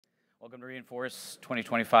Welcome to Reinforce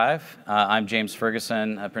 2025. I'm James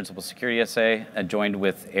Ferguson, Principal Security SA, joined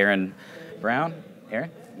with Aaron Brown. Aaron?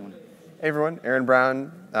 Hey everyone, Aaron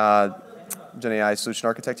Brown, Gen AI Solution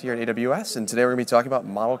Architect here at AWS, and today we're going to be talking about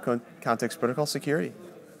Model Context Protocol security.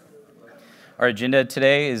 Our agenda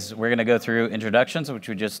today is we're going to go through introductions, which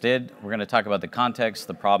we just did. We're going to talk about the context,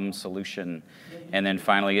 the problem, solution, and then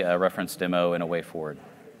finally a reference demo and a way forward.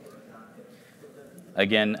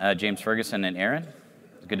 Again, James Ferguson and Aaron.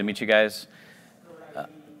 Good to meet you guys.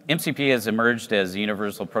 MCP has emerged as a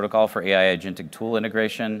universal protocol for AI agentic tool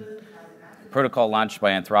integration. Protocol launched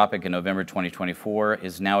by Anthropic in November 2024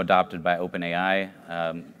 is now adopted by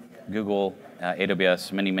OpenAI, Google,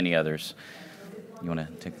 AWS, many others. You want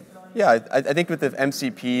to take? Yeah, I think with the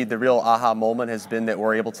MCP, the real aha moment has been that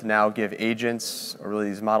we're able to now give agents, or really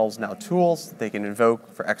these models now tools that they can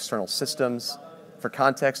invoke for external systems. For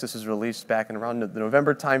context, this was released back in around the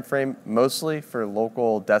November timeframe, mostly for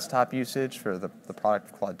local desktop usage for the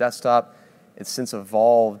product Cloud Desktop. It's since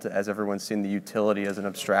evolved as everyone's seen the utility as an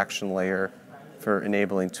abstraction layer for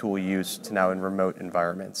enabling tool use to now in remote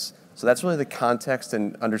environments. So that's really the context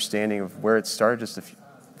and understanding of where it started just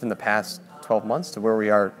in the past 12 months to where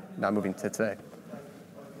we are now moving to today.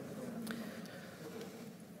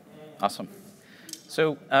 Awesome.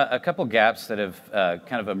 So a couple gaps that have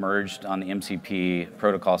kind of emerged on the MCP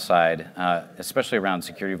protocol side, especially around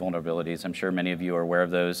security vulnerabilities. I'm sure many of you are aware of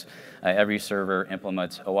those. Every server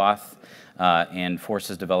implements OAuth and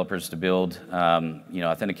forces developers to build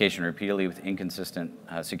authentication repeatedly with inconsistent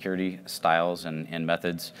security styles and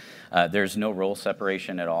methods. There's no role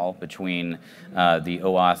separation at all between the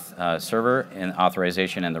OAuth server and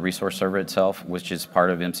authorization and the resource server itself, which is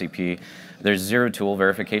part of MCP. There's zero tool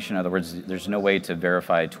verification. In other words, there's no way to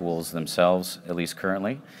verify tools themselves, at least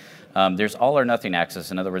currently. There's all or nothing access.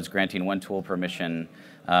 In other words, granting one tool permission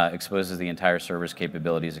exposes the entire server's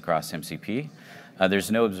capabilities across MCP. There's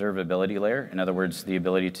no observability layer. In other words, the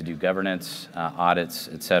ability to do governance, audits,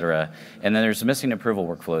 et cetera. And then there's missing approval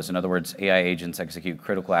workflows. In other words, AI agents execute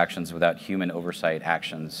critical actions without human oversight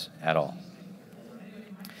actions at all.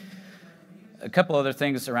 A couple other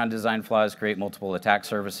things around design flaws create multiple attack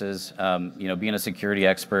surfaces. Being a security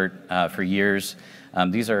expert for years,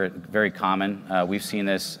 these are very common. We've seen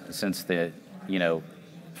this since the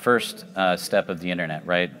first step of the internet,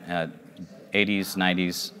 right? 80s,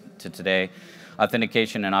 90s to today.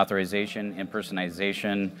 Authentication and authorization,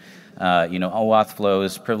 impersonation, OAuth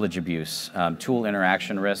flows, privilege abuse, tool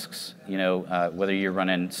interaction risks. Whether you're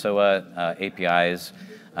running SOA, APIs.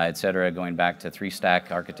 Et cetera, going back to 3-stack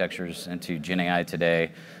architectures into Gen AI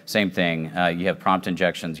today. Same thing, you have prompt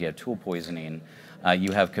injections, you have tool poisoning,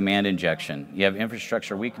 you have command injection, you have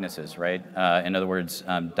infrastructure weaknesses, right? In other words,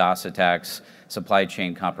 DOS attacks, supply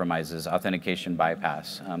chain compromises, authentication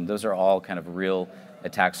bypass. Those are all kind of real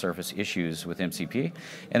attack surface issues with MCP.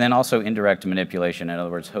 And then also indirect manipulation, in other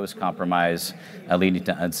words, host compromise leading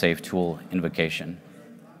to unsafe tool invocation.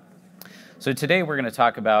 So today we're going to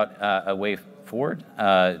talk about a way forward.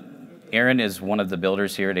 Aaron is one of the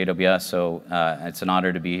builders here at AWS, so it's an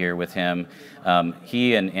honor to be here with him.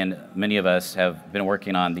 He and many of us have been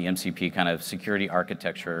working on the MCP kind of security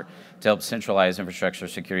architecture to help centralize infrastructure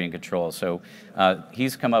security and control. So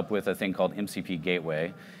he's come up with a thing called MCP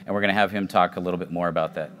Gateway, and we're going to have him talk a little bit more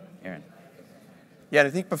about that. Aaron. Yeah, and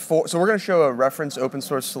I think so we're going to show a reference open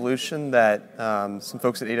source solution that some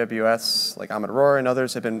folks at AWS, like Ahmed Aurora and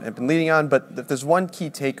others, have been leading on. But if there's one key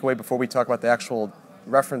takeaway before we talk about the actual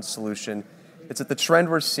reference solution, it's that the trend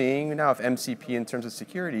we're seeing now of MCP in terms of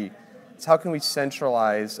security is how can we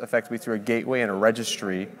centralize effectively through a gateway and a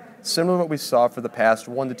registry, similar to what we saw for the past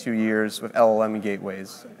 1 to 2 years with LLM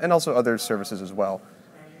gateways and also other services as well.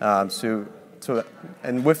 And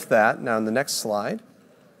with that, now in the next slide,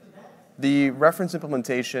 the reference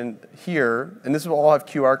implementation here, and this will all have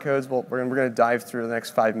QR codes, we're going to dive through the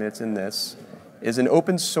next 5 minutes in this, is an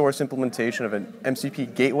open source implementation of an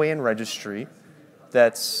MCP gateway and registry.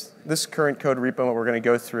 That's this current code repo, what we're going to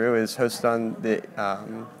go through is hosted on the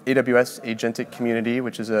AWS Agentic Community,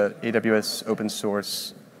 which is a AWS open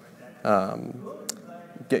source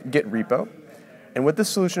Git repo. And what this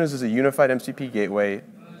solution is a unified MCP gateway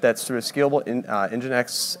that's through a scalable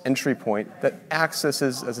Nginx entry point that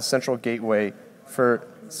accesses as a central gateway for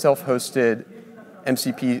self-hosted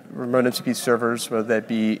MCP, remote MCP servers, whether that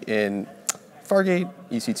be in Fargate,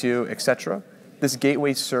 EC2, etc. This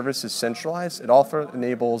gateway service is centralized. It also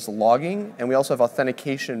enables logging, and we also have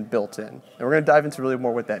authentication built in. And we're going to dive into really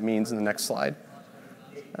more what that means in the next slide.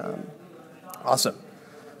 Awesome.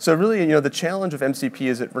 So really, the challenge of MCP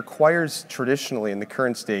is it requires traditionally in the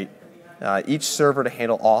current state each server to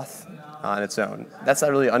handle auth on its own. That's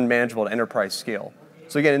not really unmanageable at enterprise scale.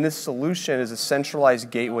 So again, in this solution is a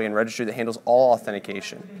centralized gateway and registry that handles all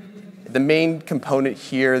authentication. The main component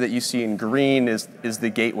here that you see in green is the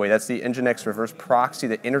gateway. That's the Nginx reverse proxy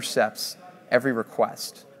that intercepts every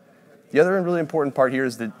request. The other really important part here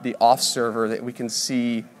is the auth server that we can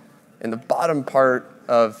see in the bottom part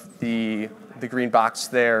of the green box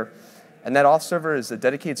there. And that auth server is a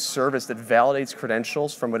dedicated service that validates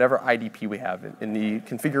credentials from whatever IDP we have. In the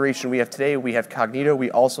configuration we have today, we have Cognito.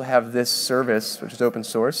 We also have this service, which is open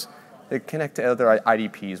source, that connect to other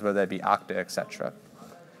IDPs, whether that be Okta, et cetera.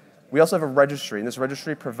 We also have a registry, and this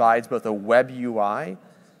registry provides both a web UI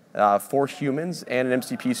for humans and an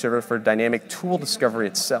MCP server for dynamic tool discovery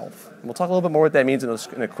itself. And we'll talk a little bit more what that means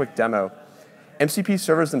in a quick demo. MCP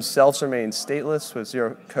servers themselves remain stateless with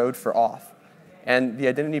zero code for auth. And the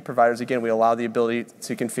identity providers, again, we allow the ability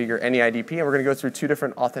to configure any IDP, and we're going to go through two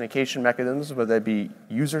different authentication mechanisms, whether that be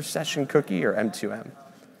user session cookie or M2M.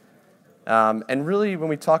 And really, when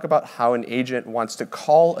we talk about how an agent wants to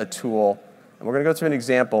call a tool, and we're going to go through an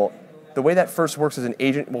example, the way that first works is an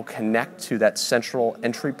agent will connect to that central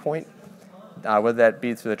entry point, whether that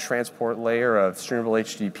be through the transport layer of streamable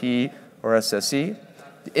HTTP or SSE.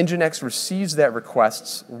 The Nginx receives that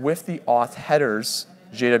request with the auth headers,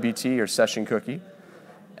 JWT or session cookie,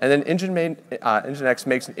 and then Nginx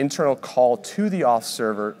makes an internal call to the auth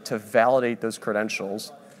server to validate those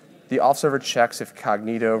credentials. The auth server checks if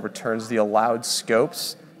Cognito returns the allowed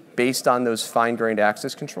scopes based on those fine-grained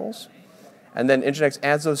access controls. And then Nginx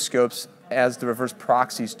adds those scopes as the reverse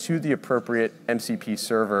proxies to the appropriate MCP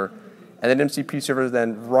server. And then MCP server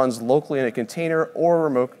then runs locally in a container or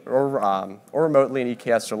remotely in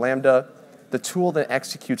EKS or Lambda. The tool then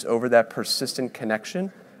executes over that persistent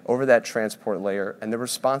connection, over that transport layer, and the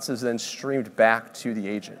response is then streamed back to the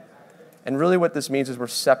agent. And really what this means is we're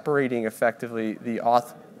separating effectively the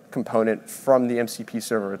auth component from the MCP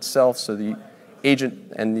server itself, so the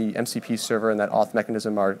agent and the MCP server and that auth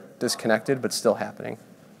mechanism are disconnected but still happening.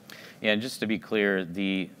 Yeah, and just to be clear,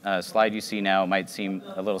 the slide you see now might seem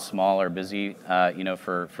a little small or busy,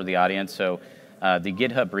 for the audience. So the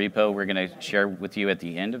GitHub repo we're going to share with you at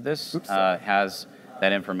the end of this has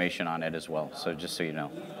that information on it as well. So just so you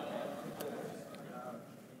know.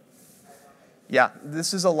 Yeah,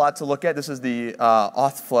 this is a lot to look at. This is the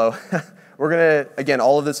auth flow. We're going to, again,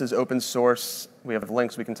 all of this is open source. We have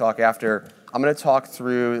links we can talk after. I'm going to talk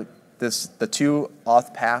through the two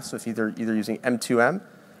auth paths with either using M2M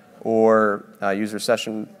or user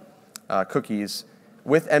session cookies.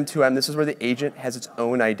 With M2M, this is where the agent has its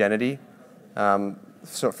own identity.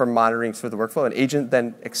 So for monitoring through the workflow, an agent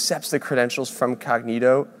then accepts the credentials from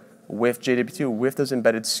Cognito with JWT, with those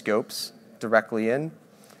embedded scopes directly in.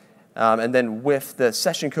 And then with the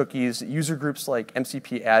session cookies, user groups like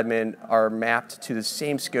MCP admin are mapped to the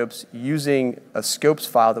same scopes using a scopes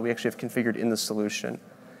file that we actually have configured in the solution.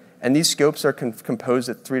 And these scopes are composed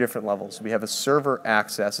at three different levels. We have a server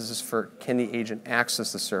access. This is for can the agent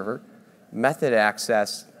access the server? Method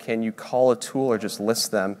access, can you call a tool or just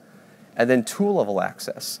list them? And then tool level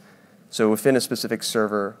access. So within a specific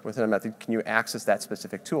server, within a method, can you access that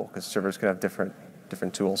specific tool? Because servers can have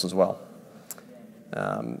different tools as well.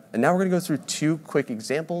 And now we're going to go through two quick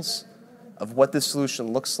examples of what this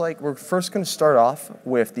solution looks like. We're first going to start off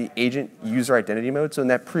with the agent user identity mode. So in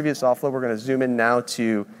that previous offload, we're going to zoom in now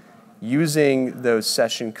to using those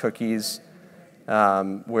session cookies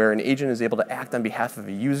where an agent is able to act on behalf of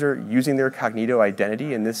a user using their Cognito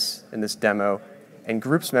identity in this demo and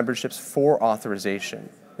groups memberships for authorization.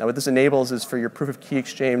 Now what this enables is for your proof of key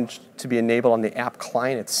exchange to be enabled on the app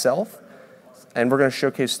client itself. And we're going to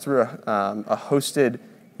showcase through a hosted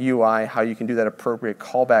UI how you can do that appropriate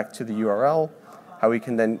callback to the URL, how we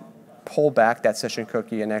can then pull back that session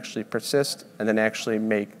cookie and actually persist, and then actually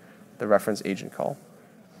make the reference agent call.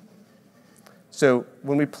 So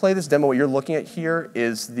when we play this demo, what you're looking at here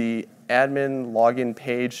is the admin login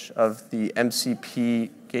page of the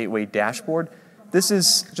MCP gateway dashboard. This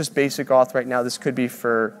is just basic auth right now. This could be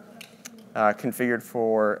for configured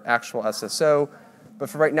for actual SSO. But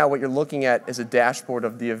for right now, what you're looking at is a dashboard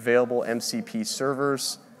of the available MCP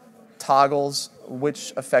servers, toggles,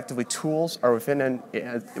 which effectively tools are within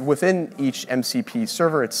each MCP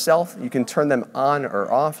server itself. You can turn them on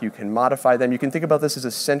or off. You can modify them. You can think about this as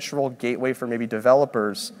a central gateway for maybe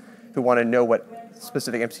developers who want to know what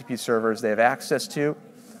specific MCP servers they have access to,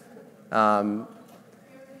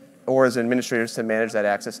 or as administrators to manage that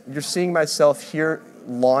access. You're seeing myself here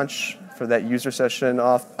launch for that user session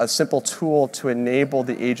off a simple tool to enable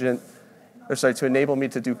the agent, to enable me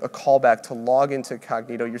to do a callback to log into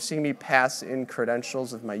Cognito. You're seeing me pass in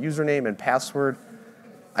credentials of my username and password.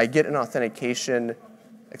 I get an authentication,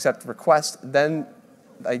 accept request. Then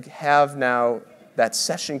I have now that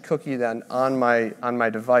session cookie then on my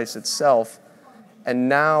device itself. And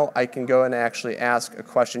now I can go and actually ask a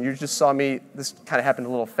question. You just saw me, this kind of happened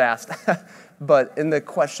a little fast, but in the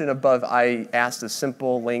question above, I asked a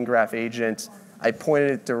simple lane graph agent. I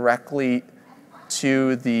pointed it directly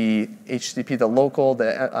to the HTTP, the local,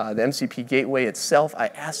 the MCP gateway itself. I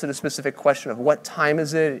asked it a specific question of what time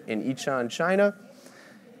is it in Yichang, China.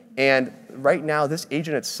 And right now, this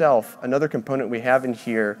agent itself, another component we have in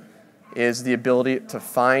here, is the ability to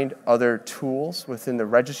find other tools within the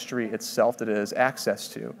registry itself that it has access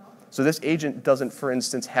to. So this agent doesn't, for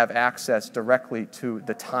instance, have access directly to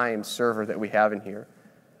the time server that we have in here.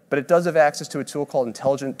 But it does have access to a tool called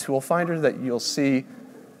Intelligent Tool Finder that you'll see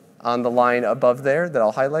on the line above there that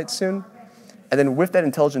I'll highlight soon. And then with that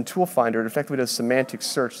Intelligent Tool Finder, it effectively does semantic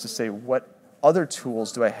search to say what other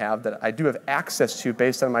tools do I have that I do have access to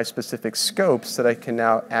based on my specific scopes that I can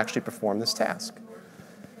now actually perform this task.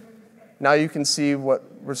 Now you can see what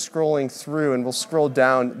we're scrolling through, and we'll scroll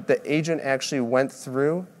down. The agent actually went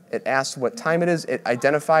through. It asked what time it is. It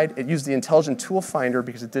identified. It used the Intelligent Tool Finder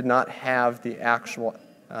because it did not have the actual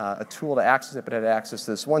a tool to access it, but it had access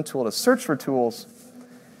to this one tool to search for tools.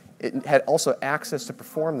 It had also access to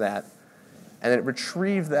perform that, and it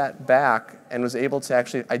retrieved that back and was able to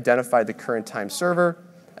actually identify the current time server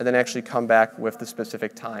and then actually come back with the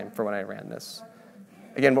specific time for when I ran this.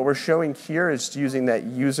 Again, what we're showing here is using that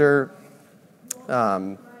user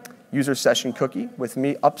session cookie with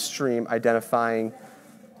me upstream identifying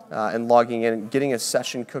and logging in, getting a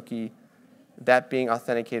session cookie, that being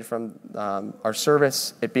authenticated from our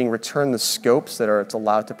service, it being returned the scopes that it's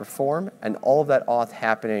allowed to perform, and all of that auth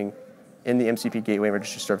happening in the MCP gateway and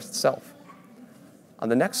registry service itself. On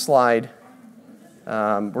the next slide,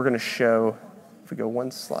 we're going to show, if we go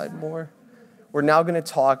one slide more, we're now going to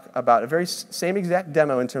talk about a very same exact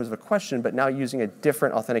demo in terms of a question, but now using a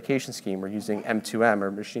different authentication scheme. We're using M2M,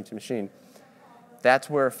 or machine-to-machine. That's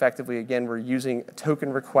where effectively, again, we're using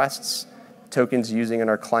token requests, tokens using in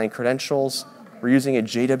our client credentials. We're using a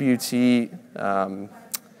JWT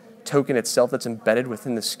token itself that's embedded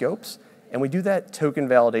within the scopes. And we do that token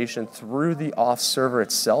validation through the auth server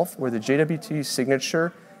itself, where the JWT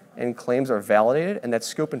signature and claims are validated, and that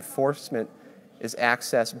scope enforcement is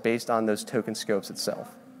accessed based on those token scopes itself.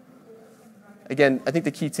 Again, I think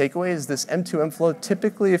the key takeaway is this M2M flow.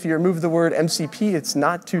 Typically, if you remove the word MCP, it's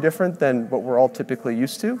not too different than what we're all typically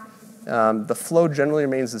used to. The flow generally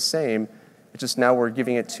remains the same. It's just now we're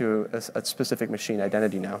giving it to a specific machine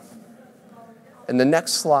identity now. In the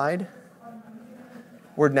next slide,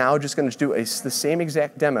 we're now just going to do the same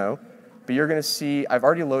exact demo, but you're going to see I've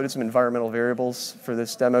already loaded some environmental variables for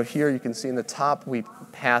this demo here. You can see in the top we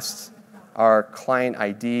passed our client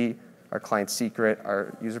ID, our client secret,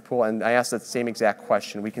 our user pool, and I asked that same exact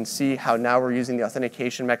question. We can see how now we're using the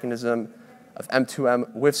authentication mechanism of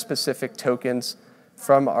M2M with specific tokens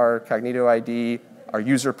from our Cognito ID, our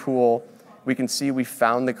user pool. We can see we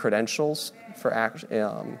found the credentials for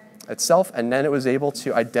itself, and then it was able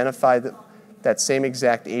to identify that same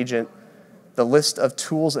exact agent, the list of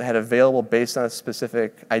tools it had available based on a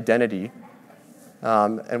specific identity,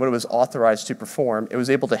 and what it was authorized to perform. It was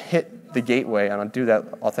able to hit the gateway and undo that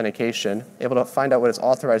authentication, able to find out what it's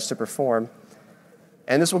authorized to perform.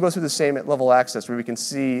 And this will go through the same level access where we can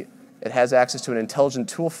see it has access to an intelligent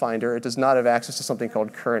tool finder. It does not have access to something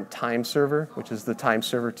called current time server, which is the time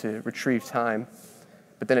server to retrieve time.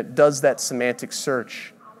 But then it does that semantic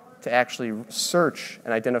search to actually search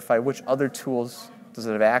and identify which other tools does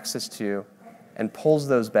it have access to, and pulls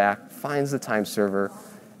those back, finds the time server,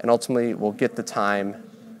 and ultimately will get the time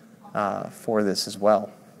for this as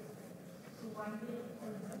well.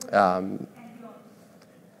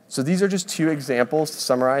 So these are just two examples to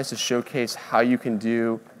summarize to showcase how you can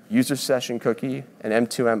do user session cookie and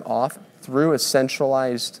M2M auth through a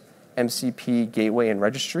centralized MCP gateway and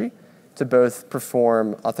registry to both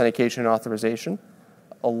perform authentication and authorization,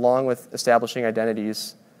 along with establishing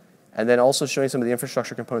identities, and then also showing some of the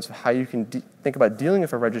infrastructure components of how you can think about dealing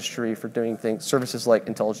with a registry for doing things, services like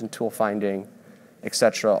intelligent tool finding, et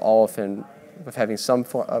cetera, all within with having some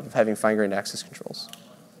form of having fine-grained access controls.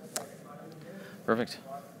 Perfect.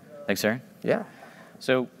 Thanks, Aaron. Yeah.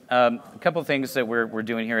 So a couple of things that we're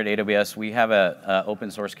doing here at AWS. We have a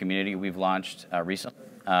open source community we've launched recently.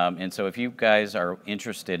 And so if you guys are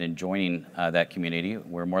interested in joining that community,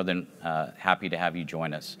 we're more than happy to have you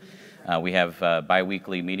join us. We have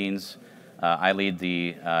bi-weekly meetings. I lead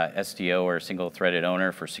the SDO, or single-threaded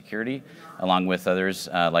owner, for security, along with others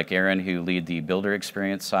like Aaron, who lead the builder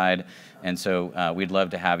experience side. And so we'd love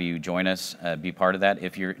to have you join us, be part of that.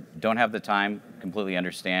 If you don't have the time, completely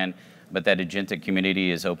understand. but that agentic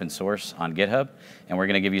community is open source on GitHub. And we're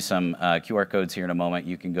going to give you some QR codes here in a moment.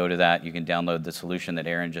 You can go to that. You can download the solution that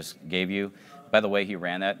Aaron just gave you. By the way, he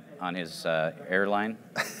ran that on his airline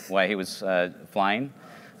while he was flying.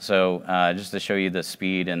 So just to show you the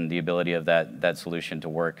speed and the ability of that solution to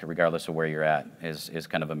work, regardless of where you're at, is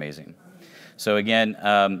kind of amazing. So again,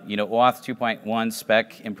 OAuth 2.1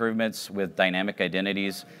 spec improvements with dynamic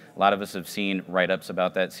identities. A lot of us have seen write-ups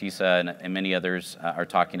about that. CISA and many others are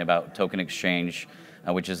talking about token exchange,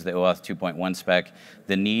 which is the OAuth 2.1 spec.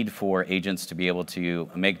 The need for agents to be able to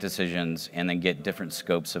make decisions and then get different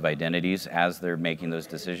scopes of identities as they're making those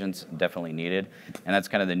decisions, definitely needed. And that's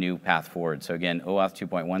kind of the new path forward. So again, OAuth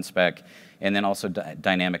 2.1 spec, and then also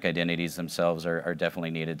dynamic identities themselves are definitely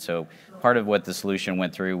needed. So part of what the solution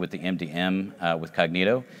went through with the M2M with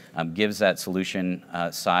Cognito gives that solution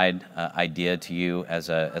side idea to you as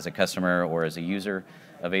a customer or as a user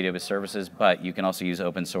of AWS services, but you can also use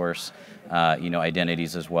open source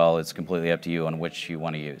identities as well. It's completely up to you on which you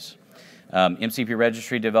want to use. MCP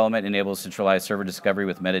registry development enables centralized server discovery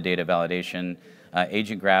with metadata validation.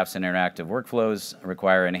 Agent graphs and interactive workflows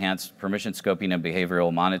require enhanced permission scoping and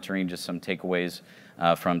behavioral monitoring, just some takeaways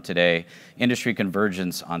from today. Industry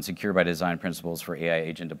convergence on secure by design principles for AI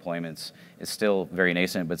agent deployments is still very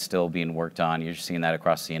nascent, but still being worked on. You're seeing that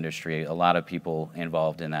across the industry. A lot of people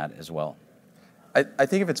involved in that as well. I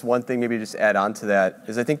think if it's one thing, maybe just add on to that,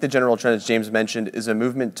 is I think the general trend, as James mentioned, is a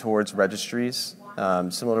movement towards registries,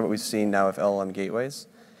 similar to what we've seen now with LLM gateways.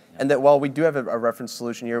 And that while we do have a reference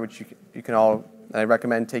solution here, which you can all, I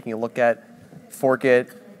recommend taking a look at, fork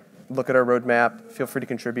it, look at our roadmap, feel free to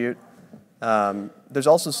contribute. There's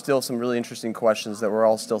also still some really interesting questions that we're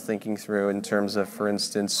all still thinking through in terms of, for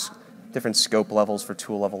instance, different scope levels for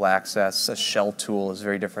tool level access. A shell tool is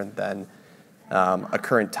very different than a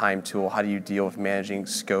current time tool. How do you deal with managing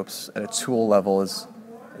scopes at a tool level is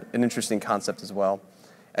an interesting concept as well.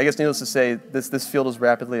 I guess needless to say, this field is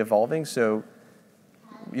rapidly evolving, so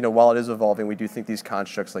while it is evolving, we do think these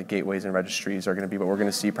constructs like gateways and registries are going to be what we're going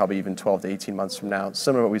to see probably even 12 to 18 months from now,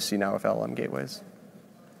 similar to what we see now with LLM gateways.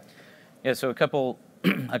 Yeah, so a couple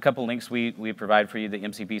links we provide for you. The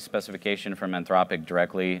MCP specification from Anthropic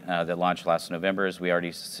directly that launched last November, as we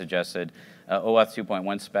already suggested. OAuth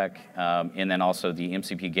 2.1 spec, and then also the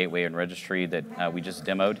MCP gateway and registry that we just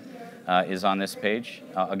demoed is on this page.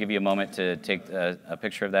 I'll give you a moment to take a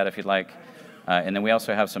picture of that if you'd like. And then we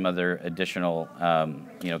also have some other additional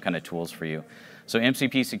kind of tools for you. So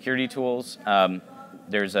MCP security tools,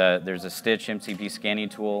 there's a Stitch MCP scanning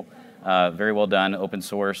tool. Very well done, open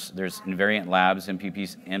source. There's Invariant Labs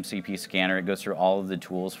MCP scanner. It goes through all of the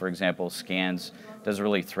tools, for example, scans, does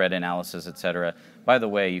really threat analysis, et cetera. By the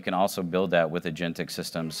way, you can also build that with agentic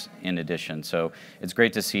systems in addition. So it's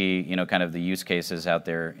great to see, kind of the use cases out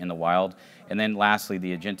there in the wild. And then lastly,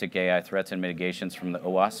 the agentic AI threats and mitigations from the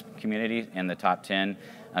OWASP community in the top 10.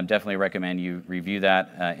 I definitely recommend you review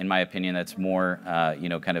that. In my opinion, that's more,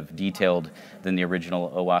 kind of detailed than the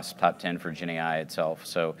original OWASP top 10 for GenAI itself.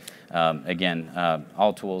 So again,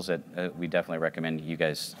 all tools that we definitely recommend you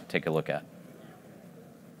guys take a look at.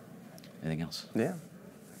 Anything else? Yeah,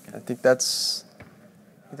 I think that's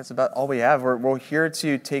about all we have. We're here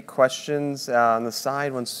to take questions on the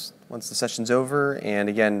side once the session's over. And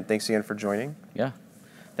again, thanks again for joining. Yeah,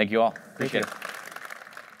 thank you all. Appreciate it.